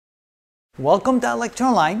Welcome to our lecture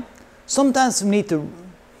online. Sometimes we need to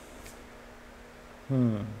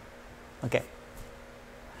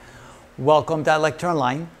Welcome to our lecture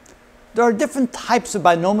online. There are different types of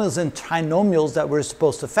binomials and trinomials that we're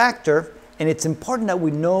supposed to factor, and it's important that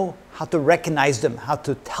we know how to recognize them, how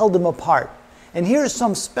to tell them apart. And here are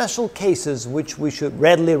some special cases which we should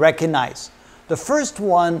readily recognize. The first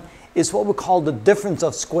one is what we call the difference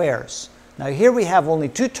of squares. Now here we have only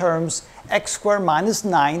two terms, x squared minus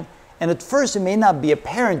 9, and at first it may not be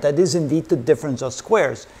apparent that is indeed the difference of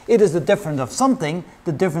squares. It is the difference of something,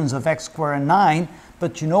 the difference of x squared and 9,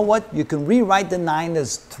 but you know what? You can rewrite the 9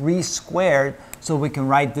 as 3 squared, so we can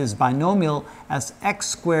write this binomial as x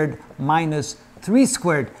squared minus 3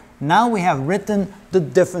 squared. Now we have written the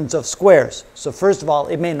difference of squares. So first of all,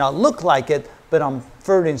 it may not look like it, but on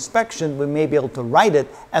further inspection, we may be able to write it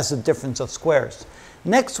as the difference of squares.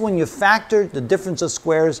 Next, when you factor the difference of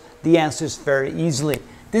squares, the answer is very easily.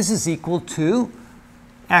 This is equal to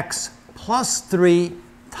x plus 3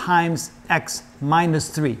 times x minus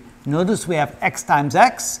 3. Notice we have x times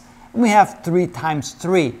x, and we have 3 times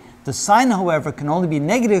 3. The sign, however, can only be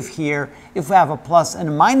negative here if we have a plus and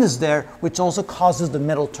a minus there, which also causes the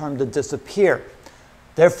middle term to disappear.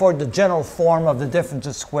 Therefore, the general form of the difference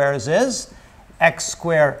of squares is x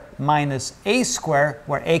squared minus a squared,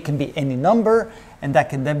 where a can be any number, and that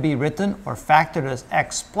can then be written or factored as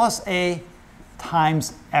x plus a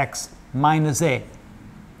times x minus a.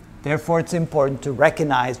 Therefore, it's important to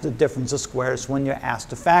recognize the difference of squares when you're asked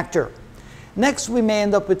to factor. Next, we may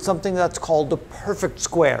end up with something that's called the perfect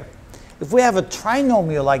square. If we have a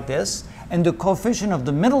trinomial like this, and the coefficient of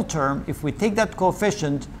the middle term, if we take that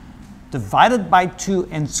coefficient, divide it by 2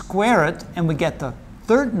 and square it, and we get the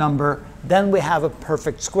third number, then we have a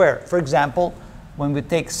perfect square. For example, when we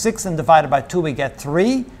take 6 and divide it by 2, we get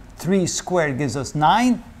 3. 3 squared gives us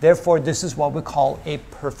 9. Therefore, this is what we call a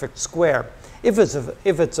perfect square. If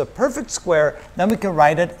it's a perfect square, then we can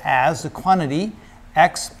write it as the quantity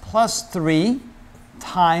x plus 3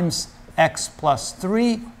 times x plus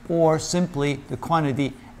 3, or simply the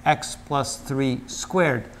quantity x plus 3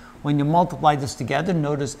 squared. When you multiply this together,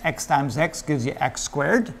 notice x times x gives you x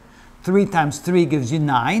squared, 3 times 3 gives you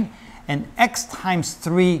 9, and x times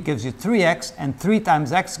 3 gives you 3x, and 3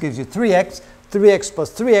 times x gives you 3x. 3x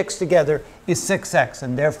plus 3x together is 6x,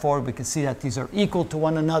 and therefore we can see that these are equal to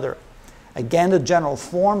one another. Again, the general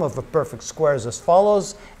form of a perfect square is as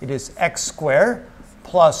follows. It is x squared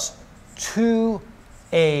plus 2ax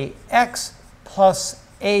plus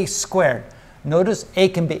a squared. Notice a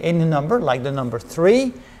can be any number, like the number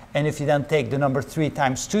 3, and if you then take the number 3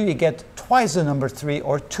 times 2, you get twice the number 3,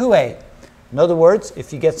 or 2a. In other words,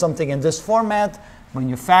 if you get something in this format, when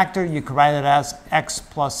you factor, you can write it as x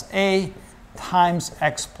plus a times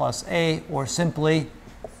x plus a, or simply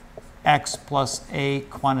x plus a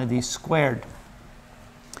quantity squared.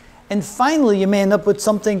 And finally, you may end up with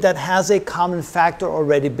something that has a common factor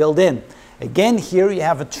already built in. Again, here you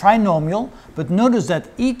have a trinomial, but notice that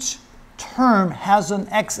each term has an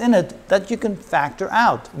x in it that you can factor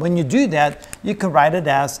out. When you do that, you can write it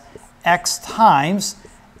as x times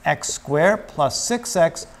x squared plus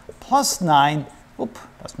 6x plus 9. Oop,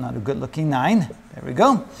 that's not a good looking 9. There we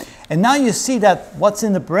go. And now you see that what's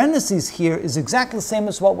in the parentheses here is exactly the same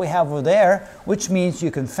as what we have over there, which means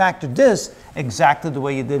you can factor this exactly the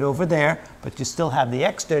way you did over there, but you still have the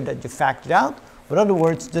x there that you factored out. In other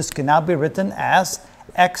words, this can now be written as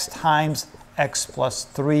x times x plus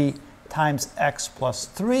 3 times x plus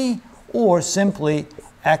 3, or simply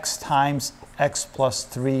x times x plus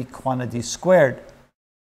 3 quantity squared.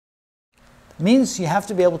 Means you have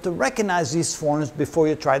to be able to recognize these forms before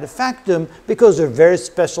you try to factor them, because there are very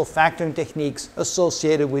special factoring techniques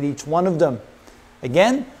associated with each one of them.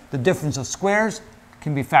 Again, the difference of squares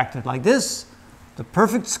can be factored like this. The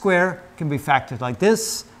perfect square can be factored like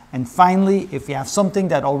this. And finally, if you have something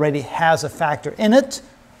that already has a factor in it,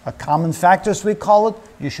 a common factor as we call it,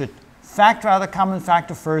 you should factor out a common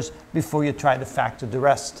factor first before you try to factor the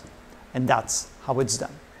rest. And that's how it's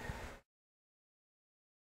done.